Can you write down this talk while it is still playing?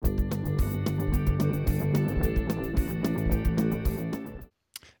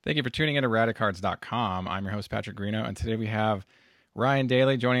Thank you for tuning in to Radicards.com. I'm your host, Patrick Greeno, and today we have Ryan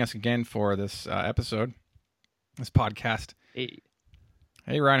Daly joining us again for this episode, this podcast. Hey,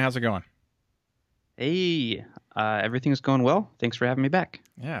 Hey, Ryan, how's it going? hey, everything's going well. Thanks for having me back.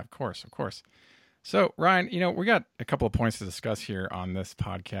 Yeah, of course, of course. So, Ryan, we got a couple of points to discuss here on this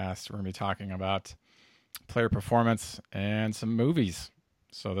podcast. We're going to be talking about player performance and some movies.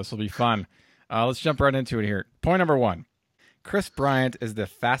 So this will be fun. Let's jump right into it here. Point number one. Kris Bryant is the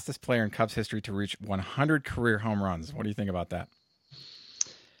fastest player in Cubs history to reach 100 career home runs. What do you think about that?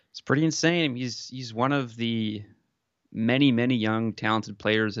 It's pretty insane. He's one of the many, many young, talented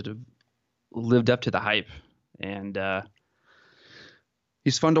players that have lived up to the hype. And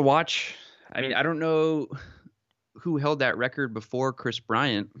he's fun to watch. I mean, I don't know who held that record before Kris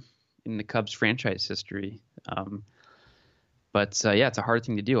Bryant in the Cubs franchise history. But yeah, it's a hard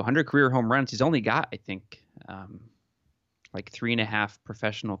thing to do. 100 career home runs. He's only got, I think, like 3.5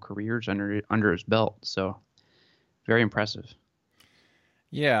 professional careers under his belt. So very impressive.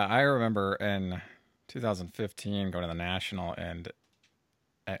 Yeah, I remember in 2015 going to the National, and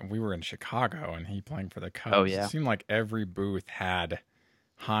we were in Chicago, and he playing for the Cubs. Oh, yeah. It seemed like every booth had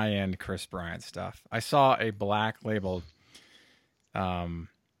high-end Kris Bryant stuff. I saw a black labeled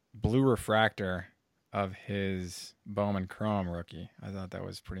blue refractor of his Bowman Chrome rookie. I thought that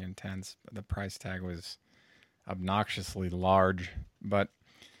was pretty intense. The price tag was obnoxiously large, but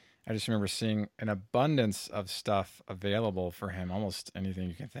I just remember seeing an abundance of stuff available for him, almost anything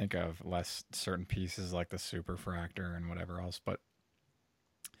you can think of, less certain pieces like the Superfractor and whatever else. But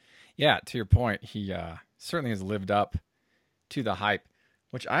yeah, to your point, he certainly has lived up to the hype,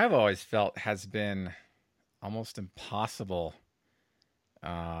 which I have always felt has been almost impossible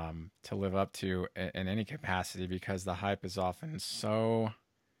to live up to in any capacity, because the hype is often so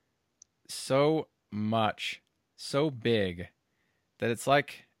much, so big that it's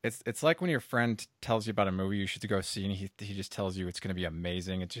like when your friend tells you about a movie you should go see, and he just tells you it's going to be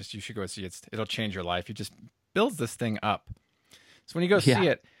amazing. It's just, you should go see it. It'll change your life. He just builds this thing up. So when you go see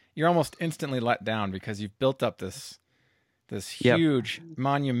it, you're almost instantly let down because you've built up this huge,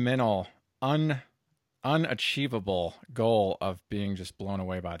 monumental, unachievable goal of being just blown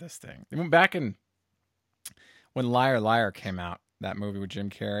away by this thing. Back in when Liar Liar came out, that movie with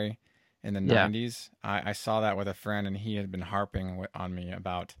Jim Carrey in the 90s, I saw that with a friend, and he had been harping on me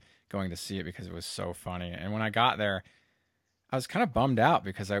about going to see it because it was so funny. And when I got there, I was kind of bummed out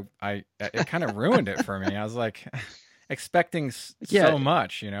because it kind of ruined it for me. I was like expecting so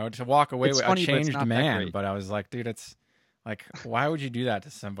much, to walk away with a changed man. But I was like, dude, it's like, why would you do that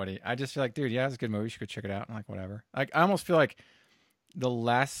to somebody? I just feel like, dude, yeah, it's a good movie. You should go check it out. And like, whatever. Like, I almost feel like the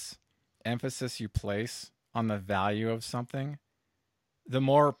less emphasis you place on the value of something, the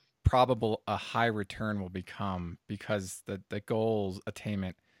more probable a high return will become, because the goal's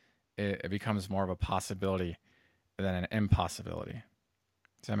attainment, it becomes more of a possibility than an impossibility.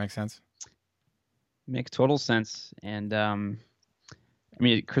 Does that make sense? Makes total sense. And I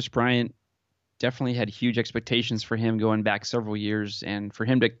mean, Kris Bryant definitely had huge expectations for him going back several years, and for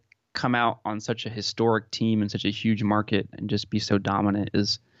him to come out on such a historic team and such a huge market and just be so dominant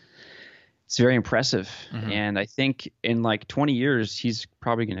it's very impressive. Mm-hmm. And I think in like 20 years, he's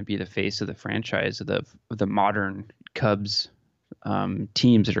probably going to be the face of the franchise of the modern Cubs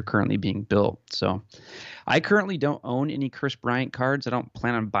teams that are currently being built. So I currently don't own any Kris Bryant cards. I don't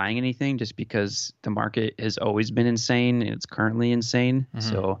plan on buying anything just because the market has always been insane and it's currently insane. Mm-hmm.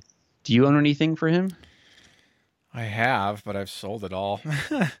 So do you own anything for him? I have, but I've sold it all.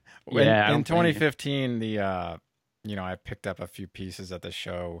 In 2015, I picked up a few pieces at the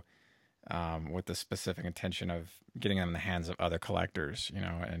show with the specific intention of getting them in the hands of other collectors,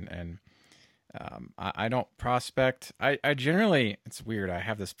 and I don't prospect. I generally, it's weird. I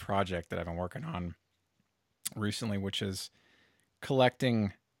have this project that I've been working on recently, which is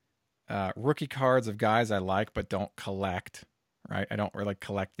collecting rookie cards of guys I like but don't collect. Right? I don't really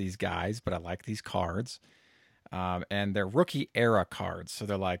collect these guys, but I like these cards. And they're rookie era cards. So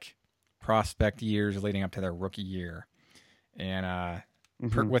they're like prospect years leading up to their rookie year. And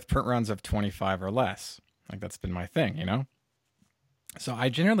with print runs of 25 or less. Like, that's been my thing, So I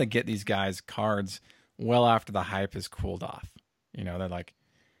generally get these guys cards well after the hype has cooled off. They're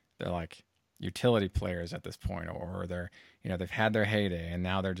like utility players at this point, or they're, they've had their heyday and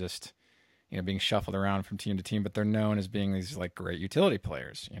now they're just, being shuffled around from team to team, but they're known as being these like great utility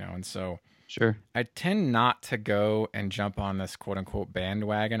players, and so sure, I tend not to go and jump on this quote unquote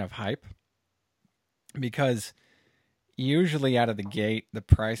bandwagon of hype, because usually out of the gate, the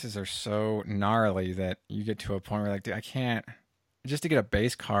prices are so gnarly that you get to a point where like, dude, I can't, just to get a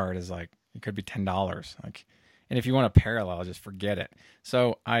base card is like, it could be $10. Like, And if you want a parallel, just forget it.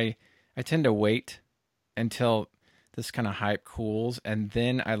 So I tend to wait until this kind of hype cools, and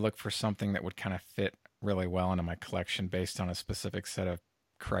then I look for something that would kind of fit really well into my collection based on a specific set of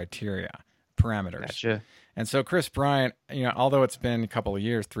criteria, parameters. Gotcha. And so Kris Bryant, although it's been a couple of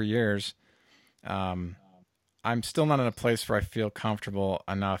years, 3 years, I'm still not in a place where I feel comfortable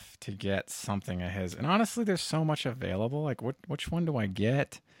enough to get something of his. And honestly, there's so much available. Like, which one do I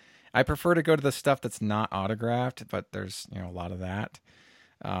get? I prefer to go to the stuff that's not autographed, but there's a lot of that.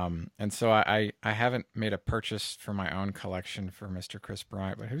 And so I haven't made a purchase for my own collection for Mr. Kris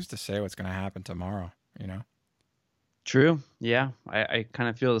Bryant, but who's to say what's going to happen tomorrow? True. Yeah, I kind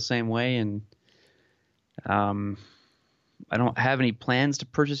of feel the same way, and I don't have any plans to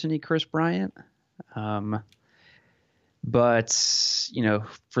purchase any Kris Bryant. But,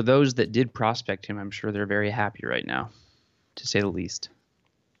 for those that did prospect him, I'm sure they're very happy right now, to say the least.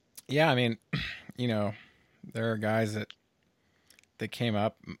 Yeah, I mean, there are guys that came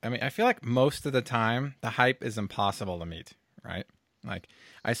up. I mean, I feel like most of the time the hype is impossible to meet, right? Like,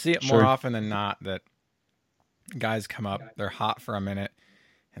 I see it more often than not that guys come up, they're hot for a minute,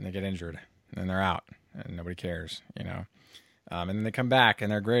 and they get injured, and then they're out, and nobody cares, and then they come back and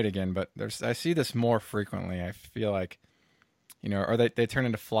they're great again. But I see this more frequently. I feel like, or they turn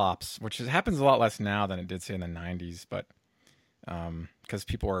into flops, which happens a lot less now than it did, say, in the 90s. But because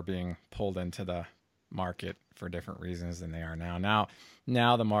people are being pulled into the market for different reasons than they are now.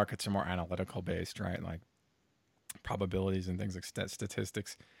 Now the markets are more analytical based, right? Like probabilities and things like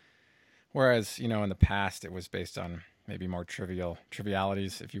statistics. Whereas, in the past it was based on maybe more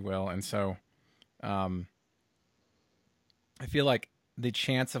trivialities, if you will. And so I feel like the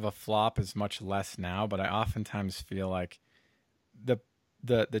chance of a flop is much less now, but I oftentimes feel like the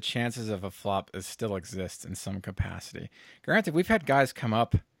chances of a flop still exist in some capacity. Granted, we've had guys come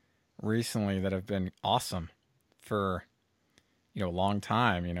up recently that have been awesome for a long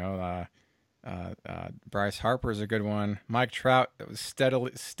time. Bryce Harper is a good one. Mike Trout was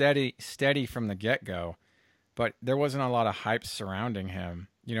steady from the get-go, but there wasn't a lot of hype surrounding him.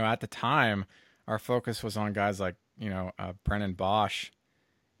 At the time, our focus was on guys like Brennan Bosch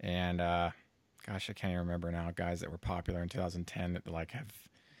and gosh, I can't even remember now, guys that were popular in 2010 that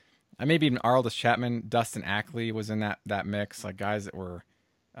maybe even Aroldis Chapman, Dustin Ackley was in that mix, like guys that were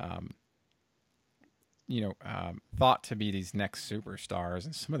thought to be these next superstars,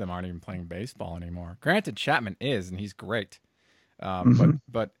 and some of them aren't even playing baseball anymore. Granted, Chapman is, and he's great,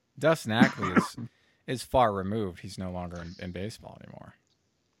 but Dustin Ackley is far removed. He's no longer in baseball anymore.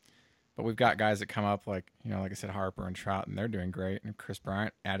 But we've got guys that come up like I said, Harper and Trout, and they're doing great. And Kris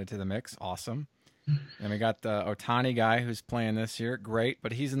Bryant added to the mix, awesome. And we got the Ohtani guy who's playing this year, great.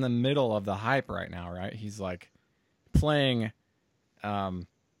 But he's in the middle of the hype right now, right? He's like playing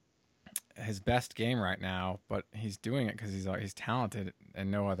his best game right now, but he's doing it because he's talented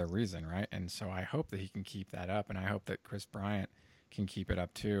and no other reason, right? And so I hope that he can keep that up, and I hope that Kris Bryant can keep it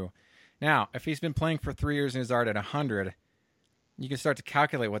up too. Now, if he's been playing for 3 years and is already at 100, you can start to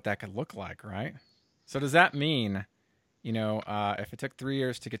calculate what that could look like, right? So does that mean, if it took 3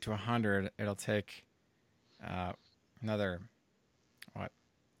 years to get to 100, it'll take another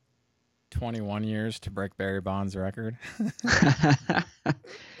 21 years to break Barry Bonds' record?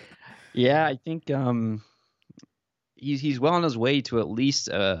 Yeah, I think he's well on his way to at least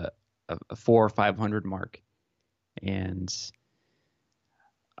a 400 or 500 mark. And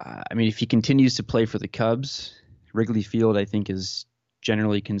I mean, if he continues to play for the Cubs, Wrigley Field, I think, is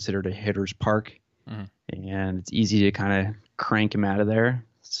generally considered a hitter's park, and it's easy to kind of crank him out of there.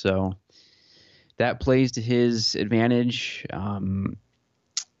 So that plays to his advantage.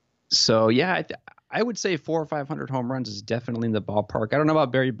 So yeah, I would say 400 or 500 home runs is definitely in the ballpark. I don't know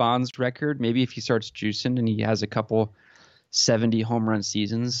about Barry Bonds' record. Maybe if he starts juicing and he has a couple 70 home run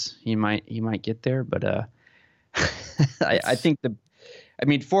seasons, he might get there. But I think 400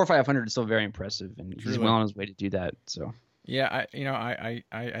 or 500 is still very impressive, and he's well on his way to do that. So yeah,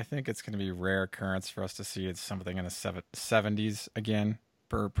 I think it's going to be a rare occurrence for us to see it's something in the 70s again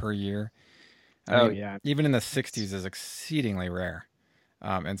per year. I mean, yeah, even in the 60s is exceedingly rare,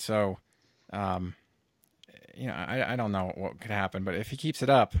 and so I don't know what could happen, but if he keeps it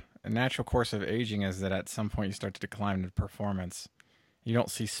up, a natural course of aging is that at some point you start to decline in performance. You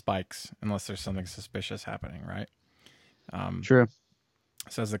don't see spikes unless there's something suspicious happening, right? True.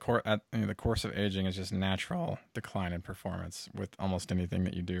 So as the course of aging is just natural decline in performance with almost anything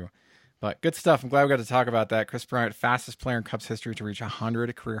that you do. But good stuff. I'm glad we got to talk about that. Kris Bryant, fastest player in Cubs history to reach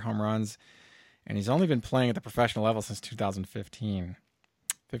 100 career home runs. And he's only been playing at the professional level since 2015.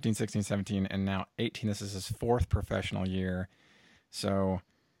 15, 16, 17, and now 18. This is his fourth professional year. So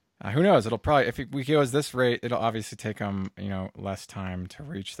Who knows? It'll probably, if he goes this rate, it'll obviously take him, less time to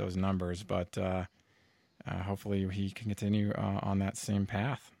reach those numbers. But hopefully he can continue on that same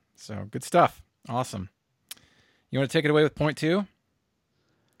path. So good stuff. Awesome. You want to take it away with point two?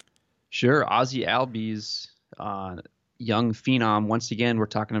 Sure. Ozzie Albies, young phenom. Once again, we're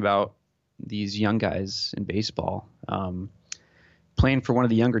talking about these young guys in baseball. Playing for one of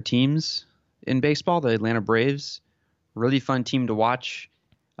the younger teams in baseball, the Atlanta Braves. Really fun team to watch.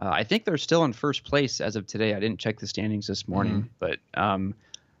 I think they're still in first place as of today. I didn't check the standings this morning, but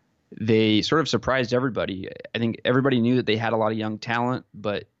they sort of surprised everybody. I think everybody knew that they had a lot of young talent,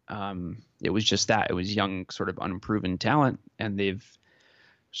 but it was just that. It was young, sort of unproven talent, and they've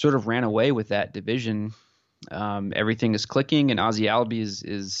sort of ran away with that division. Everything is clicking, and Ozzie Albies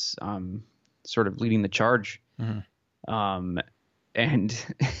is sort of leading the charge. And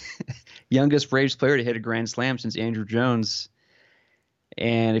youngest Braves player to hit a grand slam since Andruw Jones.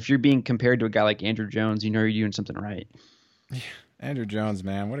 And if you're being compared to a guy like Andruw Jones, you know you're doing something right. Yeah, Andruw Jones,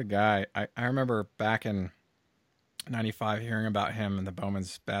 man, what a guy. I remember back in 95 hearing about him in the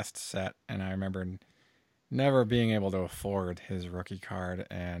Bowman's Best set, and I remember never being able to afford his rookie card.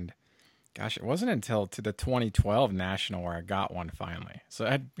 And gosh, it wasn't until to the 2012 National where I got one finally. So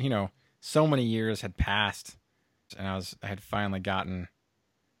I had, so many years had passed, and I had finally gotten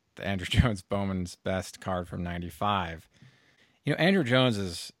the Andruw Jones Bowman's Best card from 95. Andruw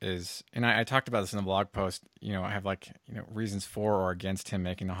Jones is, and I talked about this in the blog post. I have reasons for or against him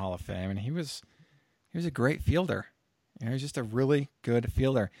making the Hall of Fame, and he was a great fielder. He's just a really good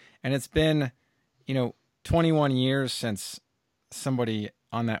fielder, and it's been, 21 years since somebody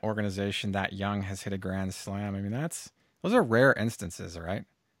on that organization that young has hit a grand slam. I mean, those are rare instances, right?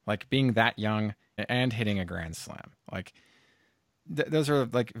 Like being that young and hitting a grand slam. Like those are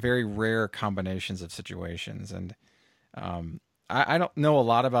like very rare combinations of situations, and I don't know a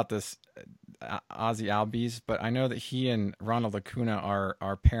lot about this Ozzie Albies, but I know that he and Ronald Acuna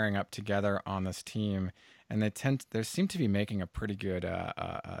are pairing up together on this team, and they seem to be making a pretty good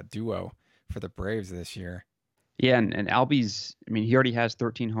duo for the Braves this year. Yeah, and Albies, I mean, he already has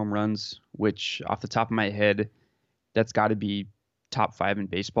 13 home runs, which off the top of my head, that's got to be top 5 in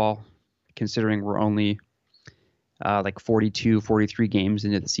baseball, considering we're only 42, 43 games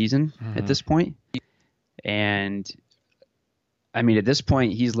into the season at this point. And I mean, at this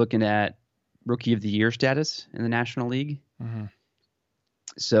point, he's looking at Rookie of the Year status in the National League.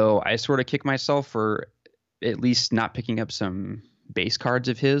 So I sort of kick myself for at least not picking up some base cards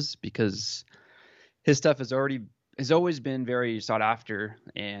of his, because his stuff has always been very sought after,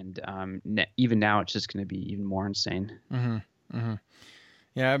 and even now it's just going to be even more insane.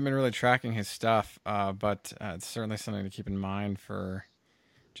 Yeah, I've been really tracking his stuff, but it's certainly something to keep in mind for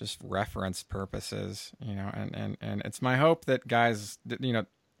just reference purposes, and it's my hope that guys,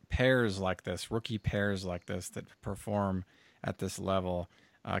 pairs like this, rookie pairs like this that perform at this level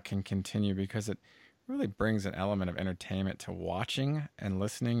can continue, because it really brings an element of entertainment to watching and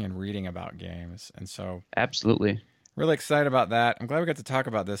listening and reading about games. And so absolutely really excited about that. I'm glad we got to talk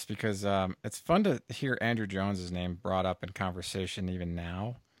about this, because it's fun to hear Andruw Jones's name brought up in conversation even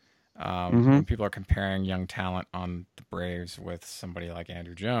now. When people are comparing young talent on the Braves with somebody like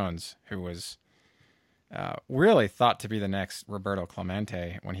Andruw Jones, who was really thought to be the next Roberto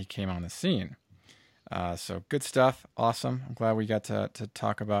Clemente when he came on the scene. So good stuff. Awesome. I'm glad we got to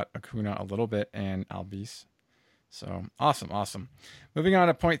talk about Acuna a little bit and Albies. So awesome. Moving on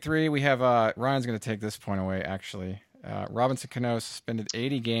to point 3, we have Ryan's going to take this point away, actually. Robinson Cano suspended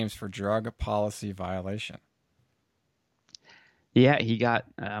 80 games for drug policy violation. Yeah, he got,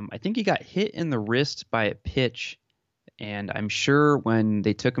 I think he got hit in the wrist by a pitch, and I'm sure when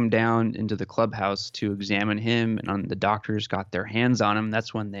they took him down into the clubhouse to examine him and the doctors got their hands on him,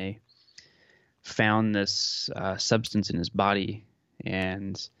 that's when they found this substance in his body.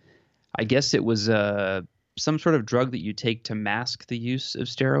 And I guess it was some sort of drug that you take to mask the use of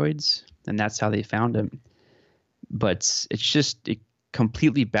steroids, and that's how they found him. But it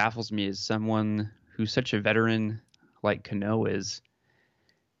completely baffles me as someone who's such a veteran like Cano is,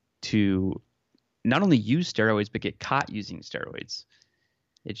 to not only use steroids but get caught using steroids.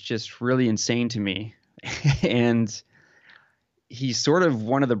 It's just really insane to me. And he's sort of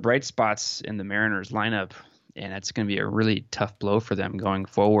one of the bright spots in the Mariners lineup, and that's going to be a really tough blow for them going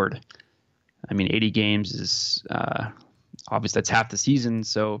forward. I mean, 80 games is obviously that's half the season,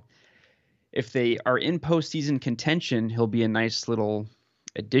 so if they are in postseason contention, he'll be a nice little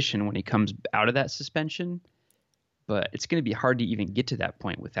addition when he comes out of that suspension. But it's going to be hard to even get to that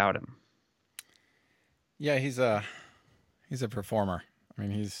point without him. Yeah, he's a performer. I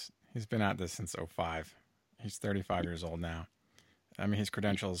mean, he's been at this since 2005. He's 35 years old now. I mean, his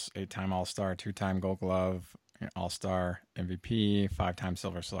credentials: 8-time All-Star, 2-time Gold Glove, All-Star, MVP, 5-time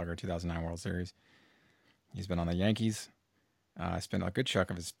Silver Slugger, 2009 World Series. He's been on the Yankees. Spent a good chunk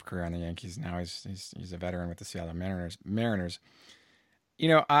of his career on the Yankees. Now he's a veteran with the Seattle Mariners. You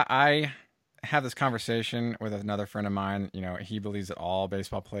know, I have this conversation with another friend of mine. You know, he believes that all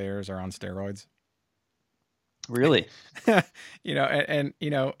baseball players are on steroids. Really? You know, and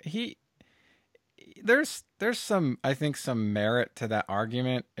you know, there's some, I think, some merit to that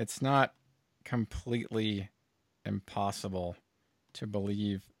argument. It's not completely impossible to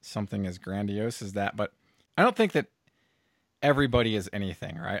believe something as grandiose as that, but I don't think that everybody is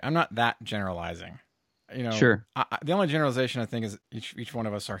anything, right? I'm not that generalizing. You know, sure. The only generalization I think is each one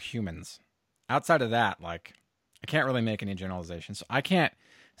of us are humans. Outside of that, like, I can't really make any generalizations. So I can't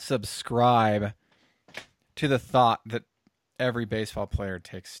subscribe to the thought that every baseball player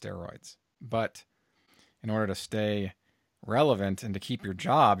takes steroids. But in order to stay relevant and to keep your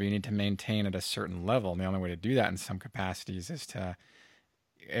job, you need to maintain at a certain level. And the only way to do that in some capacities is to,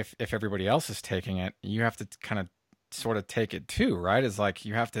 if everybody else is taking it, you have to kind of sort of take it too, right? It's like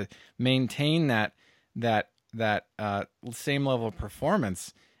you have to maintain that same level of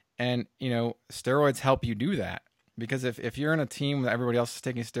performance. And, you know, steroids help you do that. Because if you're in a team that everybody else is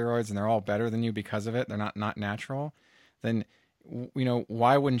taking steroids and they're all better than you because of it, they're not natural, then, you know,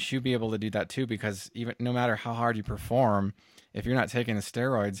 why wouldn't you be able to do that too? Because even no matter how hard you perform, if you're not taking the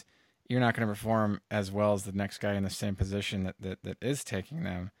steroids, you're not going to perform as well as the next guy in the same position that is taking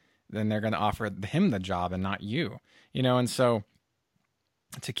them. Then they're going to offer him the job and not you, you know? And so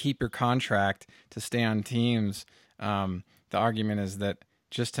to keep your contract, to stay on teams, the argument is that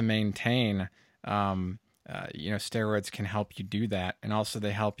just to maintain, you know, steroids can help you do that. And also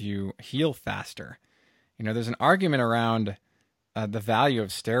they help you heal faster. You know, there's an argument around the value of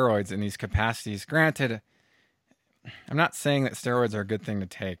steroids in these capacities. Granted, I'm not saying that steroids are a good thing to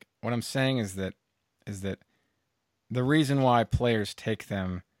take. What I'm saying is that the reason why players take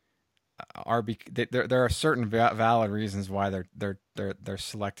them there are certain valid reasons why they're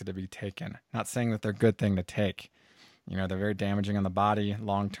selected to be taken. Not saying that they're a good thing to take. You know, they're very damaging on the body.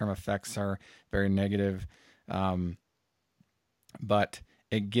 Long-term effects are very negative. But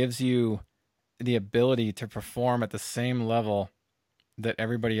it gives you the ability to perform at the same level that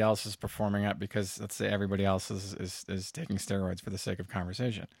everybody else is performing at, because let's say everybody else is taking steroids for the sake of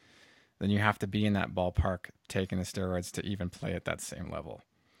conversation. Then you have to be in that ballpark taking the steroids to even play at that same level.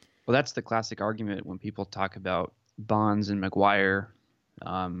 Well, that's the classic argument when people talk about Bonds and McGwire,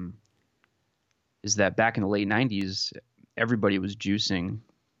 is that back in the late 90s, everybody was juicing,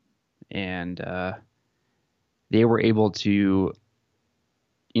 and they were able to,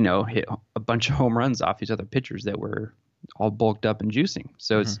 you know, hit a bunch of home runs off these other pitchers that were all bulked up and juicing.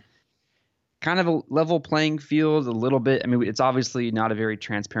 So it's kind of a level playing field a little bit. I mean, it's obviously not a very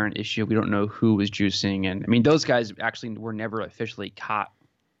transparent issue. We don't know who was juicing. And I mean, those guys actually were never officially caught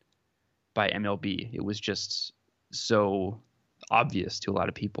by MLB. It was just so obvious to a lot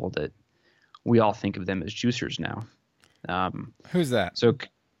of people that we all think of them as juicers now. Who's that? So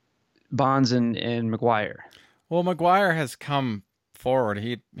Bonds and McGwire. Well, McGwire has come forward.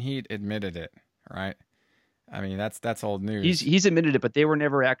 He admitted it, right? I mean, that's old news. He's admitted it, but they were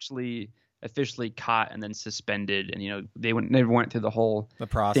never actually officially caught and then suspended, and you know they never went through the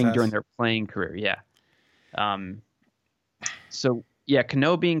process thing during their playing career. Yeah. So yeah,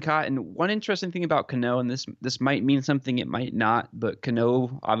 Cano being caught, and one interesting thing about Cano, and this might mean something, it might not, but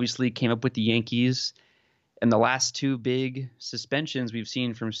Cano obviously came up with the Yankees, and the last two big suspensions we've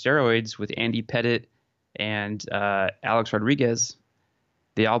seen from steroids with Andy Pettitte and Alex Rodriguez,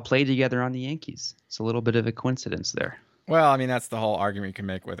 they all played together on the Yankees. It's a little bit of a coincidence there. Well, I mean, that's the whole argument you can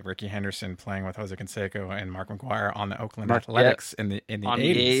make with Ricky Henderson playing with Jose Canseco and Mark McGwire on the Oakland Athletics in the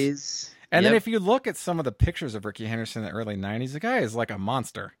 80s. And then if you look at some of the pictures of Ricky Henderson in the early 90s, the guy is like a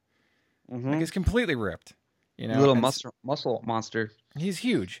monster. Like, he's completely ripped. You know, little muscle monster. He's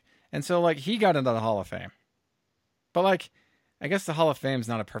huge. And so, like, he got into the Hall of Fame. But, like, I guess the Hall of Fame is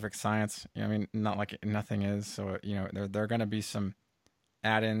not a perfect science. You know, I mean, not like nothing is. So, you know, there are going to be some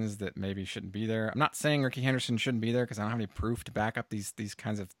add-ins that maybe shouldn't be there. I'm not saying Ricky Henderson shouldn't be there because I don't have any proof to back up these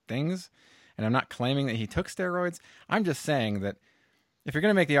kinds of things. And I'm not claiming that he took steroids. I'm just saying that if you're going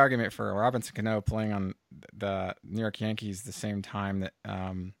to make the argument for Robinson Cano playing on the New York Yankees the same time that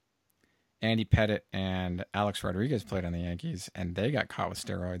Andy Pettitte and Alex Rodriguez played on the Yankees and they got caught with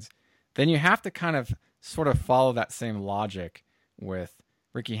steroids, then you have to kind of sort of follow that same logic with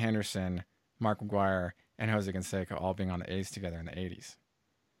Ricky Henderson, Mark McGwire, and Jose Canseco all being on the A's together in the 80s.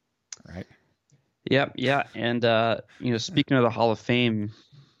 Right? Yep, yeah. And, you know, speaking of the Hall of Fame,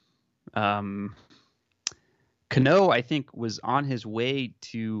 Cano, I think, was on his way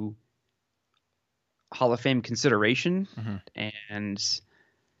to Hall of Fame consideration, and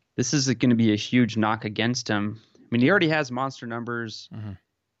this is going to be a huge knock against him. I mean, he already has monster numbers.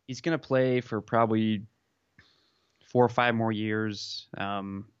 He's going to play for probably 4 or 5 more years.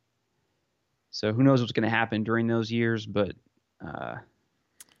 So who knows what's going to happen during those years, but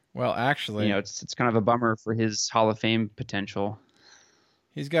well, actually, it's kind of a bummer for his Hall of Fame potential.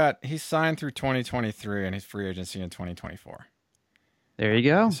 He's signed through 2023 and his free agency in 2024. There you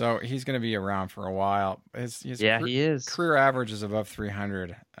go. So he's going to be around for a while. He is. Career average is above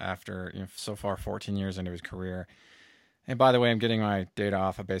 300 after so far 14 years into his career. And by the way, I'm getting my data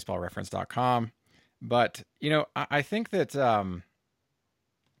off of baseballreference.com. But I think that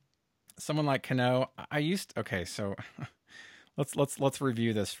someone like Cano, so let's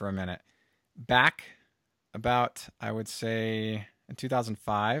review this for a minute. Back about, I would say, in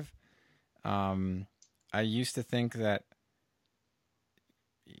 2005, I used to think that,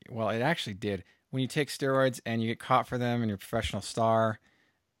 well, it actually did. When you take steroids and you get caught for them and you're a professional star,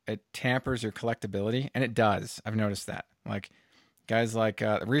 it tampers your collectability, and it does. I've noticed that. Like guys like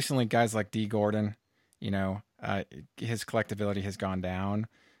recently, guys like D. Gordon, his collectability has gone down.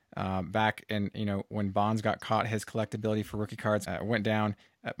 Back in when Bonds got caught, his collectability for rookie cards went down.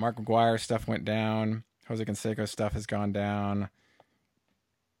 Mark McGwire stuff went down. Jose Canseco stuff has gone down.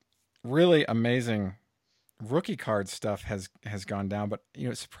 Really amazing rookie card stuff has gone down, but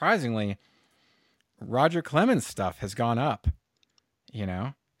surprisingly, Roger Clemens stuff has gone up.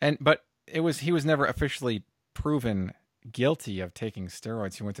 But he was never officially proven guilty of taking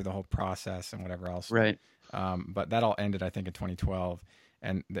steroids. He went through the whole process and whatever else. Right. But that all ended, I think, in 2012,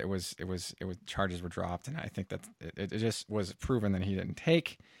 and it was charges were dropped, and I think that it just was proven that he didn't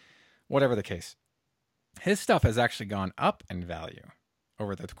take. Whatever the case, his stuff has actually gone up in value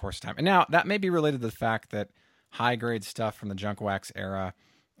over the course of time. And now that may be related to the fact that high grade stuff from the junk wax era,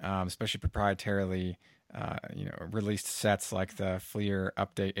 especially proprietarily, released sets like the Fleer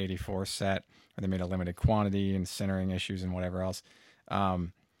Update 84 set, where they made a limited quantity and centering issues and whatever else.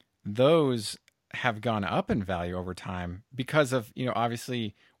 Those have gone up in value over time because of,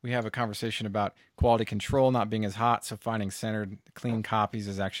 obviously we have a conversation about quality control not being as hot. So finding centered clean copies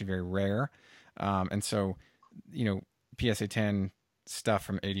is actually very rare. And so, PSA 10 stuff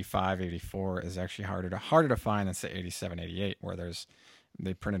from 85, 84 is actually harder to find than say 87, 88, where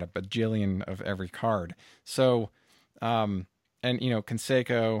they printed a bajillion of every card. So,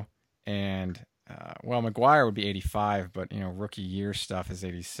 Canseco and, McGwire would be 85, but, rookie year stuff is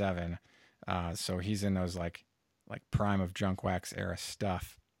 87. So he's in those like prime of junk wax era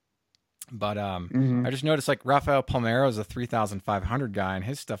stuff. But I just noticed like Rafael Palmeiro is a 3,500 guy, and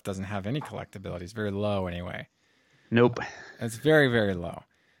his stuff doesn't have any collectability. It's very low anyway. Nope. It's very, very low.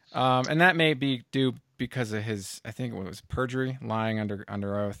 And that may be due because of his, I think it was perjury, lying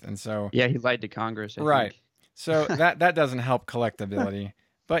under oath. And so, yeah, he lied to Congress. I right. think. So that doesn't help collectability.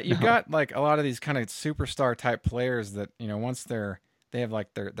 But you've got like a lot of these kind of superstar type players that, once they have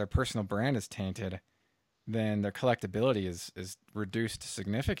like their personal brand is tainted, then their collectability is reduced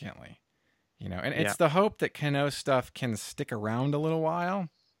significantly. And it's the hope that Cano stuff can stick around a little while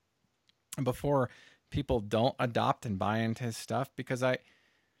before people don't adopt and buy into his stuff, because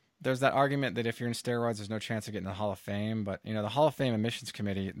there's that argument that if you're in steroids, there's no chance of getting the Hall of Fame. But the Hall of Fame admissions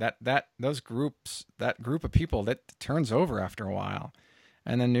committee, that group of people, that turns over after a while,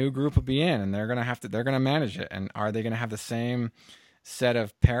 and the new group will be in, and they're gonna manage it. And are they gonna have the same set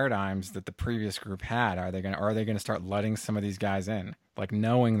of paradigms that the previous group had? Are they gonna start letting some of these guys in, like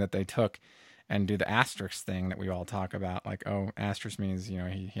knowing that they took and do the asterisk thing that we all talk about, like, oh, asterisk means he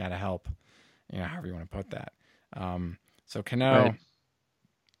had to help, however you want to put that. So Cano. Right.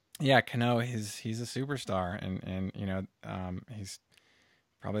 Yeah, Cano, he's a superstar, and he's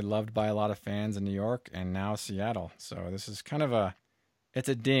probably loved by a lot of fans in New York and now Seattle. So this is kind of it's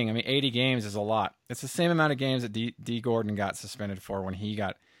a ding. I mean, 80 games is a lot. It's the same amount of games that D. Gordon got suspended for when he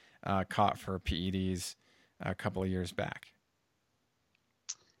got caught for PEDs a couple of years back.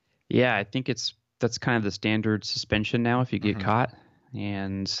 Yeah, I think that's kind of the standard suspension now if you get caught,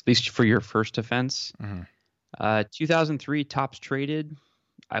 and at least for your first offense. 2003 Topps Traded.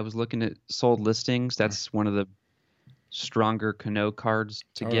 I was looking at sold listings. That's one of the stronger Cano cards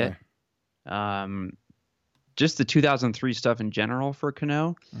to get. Just the 2003 stuff in general for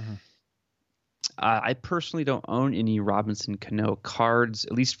Cano. I personally don't own any Robinson Cano cards,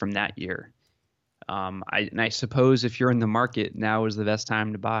 at least from that year. I suppose if you're in the market, now is the best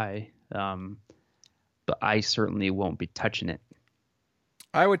time to buy. But I certainly won't be touching it.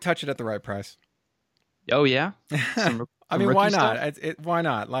 I would touch it at the right price. Oh yeah. I mean, why not? Why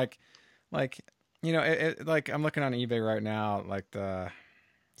not? Like like I'm looking on eBay right now, like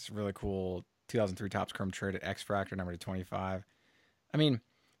it's really cool 2003 Topps Chrome traded X Fractor number to 25. I mean,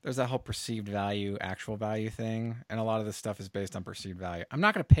 there's that whole perceived value, actual value thing, and a lot of this stuff is based on perceived value. I'm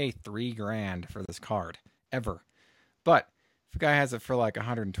not going to pay $3,000 for this card ever, but if a guy has it for like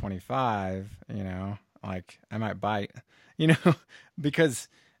 125, like I might buy it, because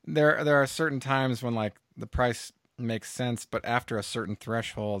there are certain times when like the price makes sense, but after a certain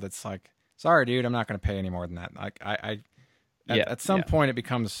threshold, it's like, sorry, dude, I'm not going to pay any more than that. Like at some point it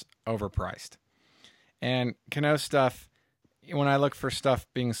becomes overpriced. And Cano stuff, when I look for stuff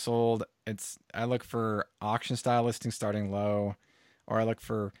being sold, I look for auction style listings starting low, or I look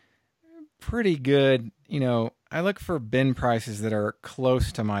for pretty good, I look for bin prices that are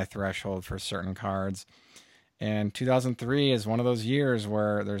close to my threshold for certain cards. And 2003 is one of those years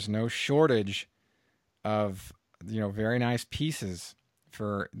where there's no shortage of, very nice pieces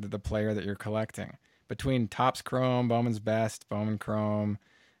for the player that you're collecting. Between Topps Chrome, Bowman's Best, Bowman Chrome,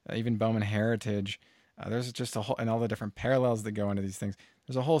 even Bowman Heritage, there's just a whole, and all the different parallels that go into these things.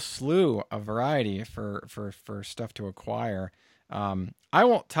 There's a whole slew of variety for stuff to acquire. I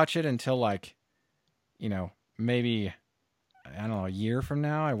won't touch it until like, maybe, I don't know, a year from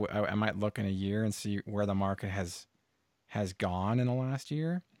now. I might look in a year and see where the market has gone in the last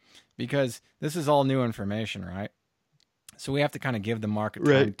year, because this is all new information, right? So we have to kind of give the market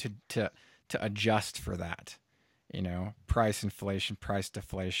time to adjust for that, price inflation, price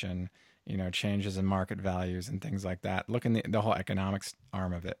deflation, changes in market values and things like that. Look in the whole economics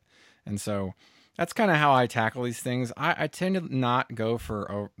arm of it. And so that's kind of how I tackle these things. I tend to not go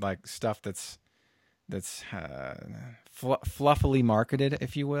for like stuff that's fluffily marketed,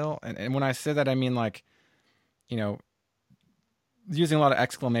 if you will. And when I say that, I mean like, using a lot of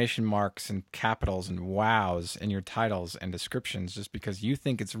exclamation marks and capitals and wows in your titles and descriptions. Just because you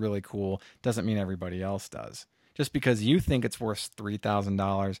think it's really cool doesn't mean everybody else does. Just because you think it's worth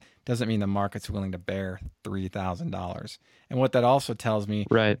 $3,000 doesn't mean the market's willing to bear $3,000. And what that also tells me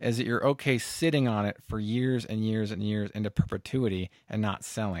is that you're okay sitting on it for years and years and years into perpetuity and not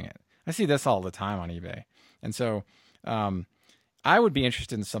selling it. I see this all the time on eBay. And so I would be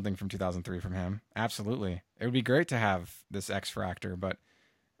interested in something from 2003 from him. Absolutely. It would be great to have this X Fractor, but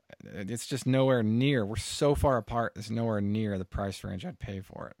it's just nowhere near. We're so far apart. It's nowhere near the price range I'd pay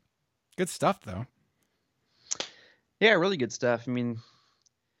for it. Good stuff, though. Yeah, really good stuff. I mean,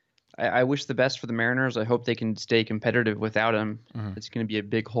 I wish the best for the Mariners. I hope they can stay competitive without him. Mm-hmm. It's going to be a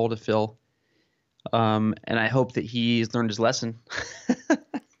big hole to fill. And I hope that he's learned his lesson.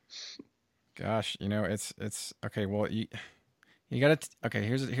 Gosh, it's okay. Well, you got to, okay,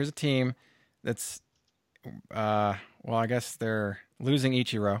 here's a team that's, well, I guess they're losing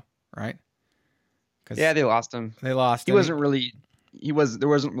Ichiro, right? Yeah, they lost him. There wasn't really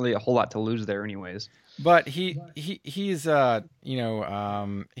a whole lot to lose there anyways. But he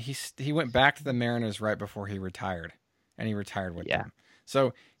went back to the Mariners right before he retired, and he retired with them.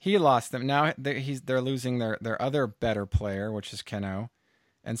 So he lost them. Now they're losing their other better player, which is Cano.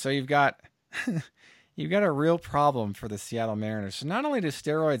 And so you've got a real problem for the Seattle Mariners. So not only do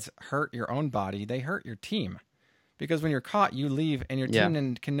steroids hurt your own body, they hurt your team. Because when you're caught, you leave, and your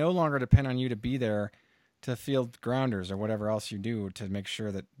team can no longer depend on you to be there to field grounders or whatever else you do to make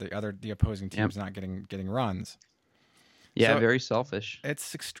sure that the opposing team's not getting runs. Yeah, so very selfish.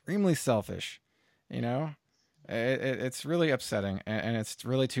 It's extremely selfish, It's really upsetting, and it's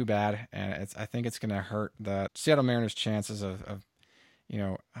really too bad. And I think it's going to hurt the Seattle Mariners' chances of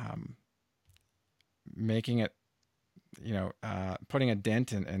making it, putting a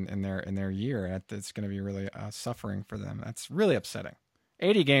dent in their year. It's going to be really suffering for them. That's really upsetting.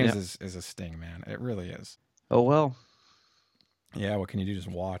 80 games is a sting, man. It really is. Oh, well. Yeah, what can you do? Just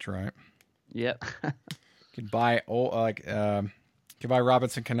watch, right? Yep. You could buy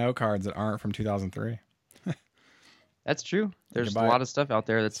Robinson Cano cards that aren't from 2003. That's true. There's a lot of stuff out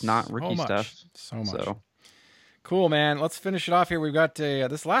there that's not rookie stuff. So much. Cool, man. Let's finish it off here. We've got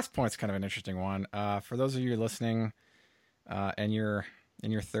this last point's kind of an interesting one. For those of you listening, and you're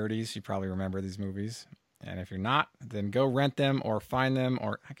in your 30s, you probably remember these movies. And if you're not, then go rent them or find them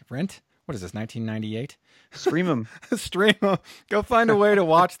or rent. What is this, 1998? Stream them. Stream them. Go find a way to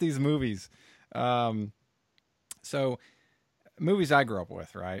watch these movies. So movies I grew up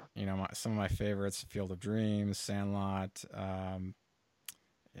with, right? Some of my favorites: Field of Dreams, Sandlot,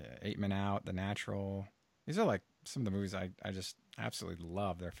 8 Men Out, The Natural. These are like some of the movies I just absolutely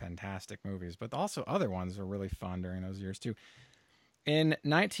love. They're fantastic movies, but also other ones were really fun during those years too. In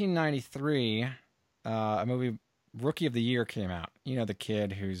 1993, a movie, Rookie of the Year, came out. The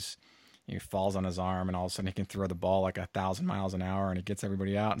kid who's, he falls on his arm, and all of a sudden he can throw the ball like 1,000 miles an hour, and he gets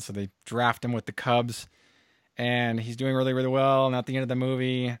everybody out. And so they draft him with the Cubs, and he's doing really, really well. And at the end of the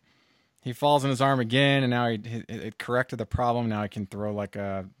movie, he falls on his arm again, and now it corrected the problem. Now he can throw like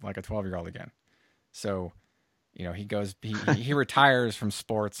a 12-year-old again. So, he retires from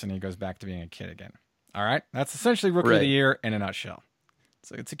sports, and he goes back to being a kid again. All right, that's essentially Rookie of the Year in a nutshell.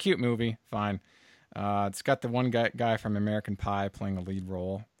 So it's a cute movie, fine. It's got the one guy from American Pie playing a lead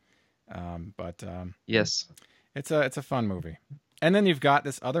role, but yes, it's a fun movie. And then you've got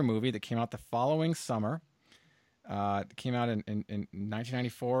this other movie that came out the following summer. It came out in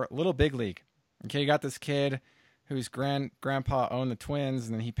 1994, Little Big League. Okay, you got this kid whose grandpa owned the Twins,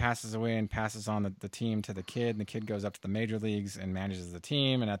 and then he passes away and passes on the team to the kid, and the kid goes up to the major leagues and manages the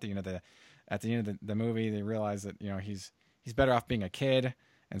team. And at the end of the movie, they realize that he's better off being a kid.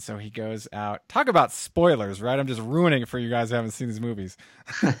 And so he goes out. Talk about spoilers, right? I'm just ruining it for you guys who haven't seen these movies.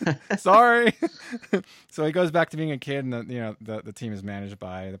 Sorry. So he goes back to being a kid, and the team is managed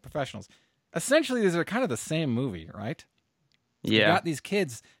by the professionals. Essentially, these are kind of the same movie, right? Yeah. You got these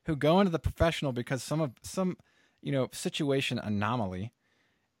kids who go into the professional because some situation anomaly,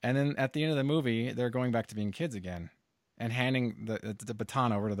 and then at the end of the movie, they're going back to being kids again, and handing the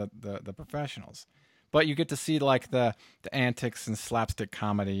baton over to the professionals. But you get to see like the antics and slapstick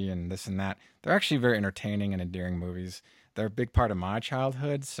comedy and this and that. They're actually very entertaining and endearing movies. They're a big part of my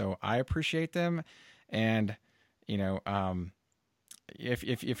childhood, so I appreciate them. And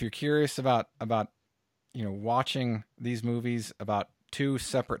if you're curious about watching these movies about two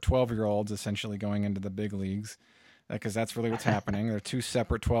separate 12-year-olds essentially going into the big leagues, because that's really what's happening. They're two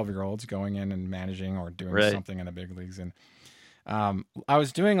separate 12-year-olds going in and managing or doing something in the big leagues. And I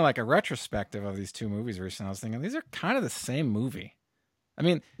was doing like a retrospective of these two movies recently. I was thinking these are kind of the same movie. I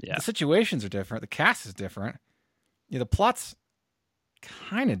mean, the situations are different. The cast is different. The plot's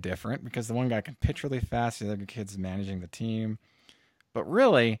kind of different because the one guy can pitch really fast. The other kid's managing the team. But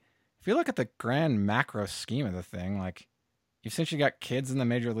really, if you look at the grand macro scheme of the thing, like you've essentially got kids in the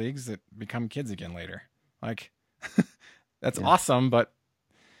major leagues that become kids again later. Like that's awesome. But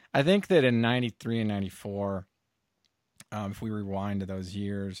I think that in 93 and 94, if we rewind to those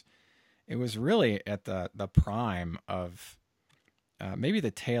years, it was really at the prime of maybe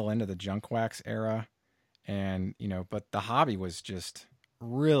the tail end of the junk wax era. And, but the hobby was just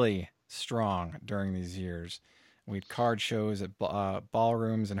really strong during these years. We had card shows at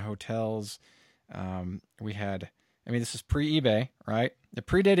ballrooms and hotels. We had, this is pre-eBay, right? It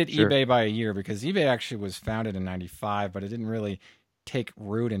predated eBay by a year because eBay actually was founded in 95, but it didn't really take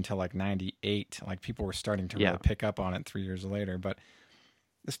root until like 98. Like people were starting to really pick up on it 3 years later. But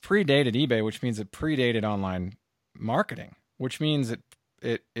this predated eBay, which means it predated online marketing, which means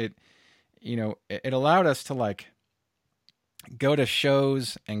it allowed us to like go to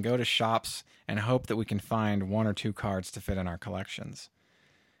shows and go to shops and hope that we can find one or two cards to fit in our collections.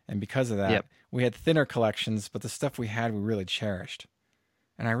 And because of that, we had thinner collections, but the stuff we had, we really cherished.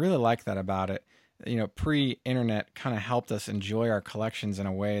 And I really like that about it. Pre-internet kind of helped us enjoy our collections in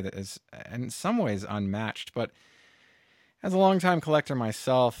a way that is, in some ways, unmatched. But as a longtime collector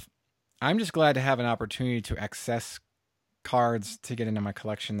myself, I'm just glad to have an opportunity to access cards to get into my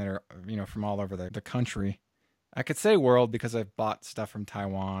collection that are, from all over the country. I could say world because I've bought stuff from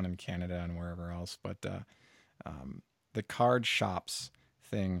Taiwan and Canada and wherever else. But the card shops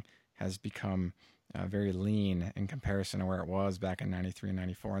thing has become very lean in comparison to where it was back in 93 and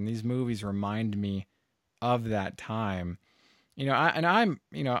 94. And these movies remind me of that time. I'm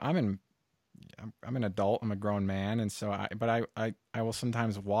an adult, I'm a grown man. And so I will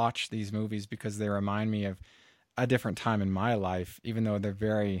sometimes watch these movies because they remind me of a different time in my life, even though they're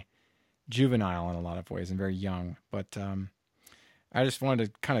very juvenile in a lot of ways and very young. But I just wanted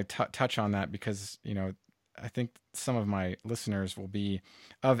to kind of touch on that because, I think some of my listeners will be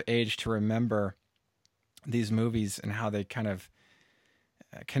of age to remember these movies and how they kind of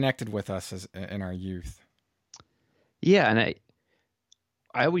connected with us in our youth. Yeah, and I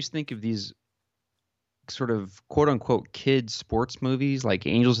always think of these sort of quote unquote kid sports movies, like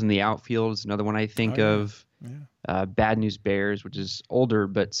Angels in the Outfield is another one I think of. Yeah. Bad News Bears, which is older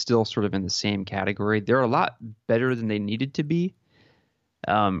but still sort of in the same category. They're a lot better than they needed to be.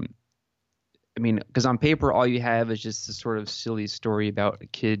 Because on paper, all you have is just this sort of silly story about a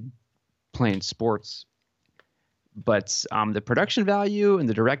kid playing sports. But the production value and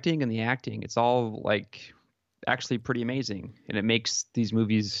the directing and the acting, it's all like actually pretty amazing. And it makes these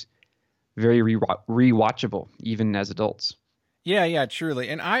movies very rewatchable, even as adults. Yeah, truly.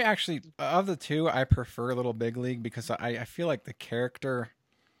 And I actually, of the two, I prefer Little Big League because I feel like the character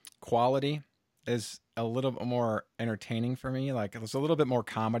quality is a little bit more entertaining for me. Like there's a little bit more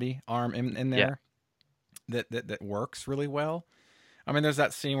comedy arm in there that works really well. I mean, there's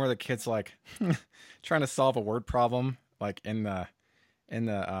that scene where the kid's like trying to solve a word problem, like in the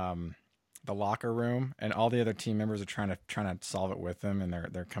locker room, and all the other team members are trying to solve it with him, and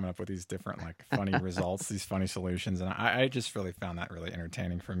they're coming up with these different like funny results, these funny solutions, and I just really found that really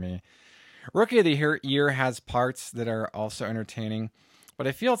entertaining for me. Rookie of the Year has parts that are also entertaining, but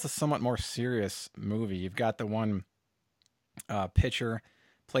I feel it's a somewhat more serious movie. You've got the one pitcher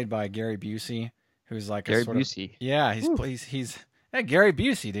played by Gary Busey, who's like Gary Busey. He's Gary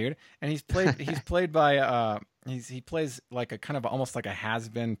Busey, dude, and he's played by he plays like a kind of almost like a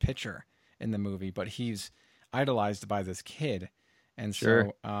has-been pitcher in the movie, but he's idolized by this kid, and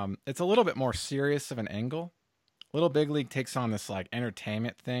so it's a little bit more serious of an angle. Little Big League takes on this like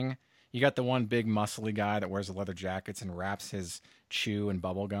entertainment thing. You got the one big muscly guy that wears the leather jackets and wraps his chew in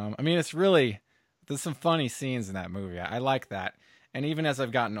bubble gum. I mean, there's some funny scenes in that movie. I like that. And even as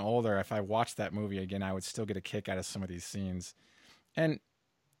I've gotten older, if I watched that movie again, I would still get a kick out of some of these scenes. And,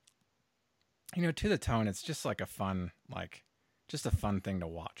 you know, to the tone, it's just like a fun thing to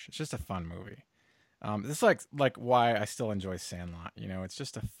watch. It's just a fun movie. This is like why I still enjoy Sandlot. You know, it's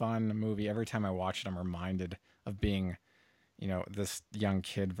just a fun movie. Every time I watch it, I'm reminded of being, you know, this young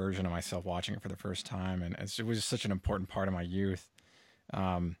kid version of myself watching it for the first time. And it was just such an important part of my youth.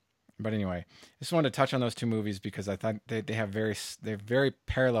 But anyway, I just wanted to touch on those two movies because I thought they have very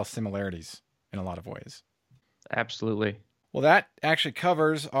parallel similarities in a lot of ways. Absolutely. Well, that actually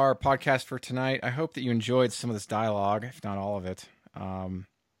covers our podcast for tonight. I hope that you enjoyed some of this dialogue, if not all of it. And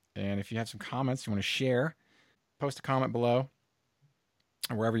if you have some comments you want to share, post a comment below,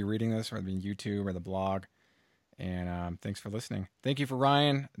 or wherever you're reading this, whether it be YouTube or the blog. And thanks for listening. Thank you for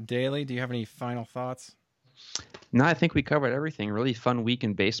Ryan Daly. Do you have any final thoughts? No, I think we covered everything. Really fun week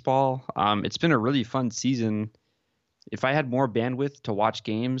in baseball. It's been a really fun season. If I had more bandwidth to watch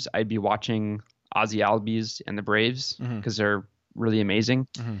games, I'd be watching Ozzie Albies and the Braves because they're really amazing.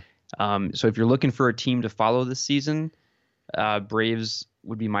 So if you're looking for a team to follow this season, Braves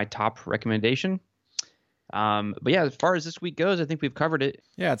would be my top recommendation. But yeah, as far as this week goes, I think we've covered it.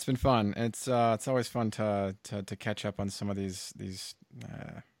 Yeah, it's been fun. It's always fun to catch up on some of these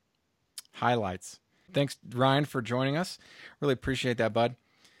highlights. Thanks, Ryan, for joining us. Really appreciate that, bud.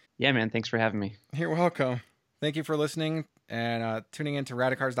 Yeah, man. Thanks for having me. You're welcome. Thank you for listening and tuning in to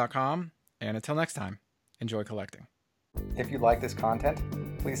Radicars.com. And until next time, enjoy collecting. If you like this content,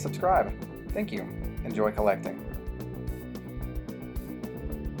 please subscribe. Thank you. Enjoy collecting.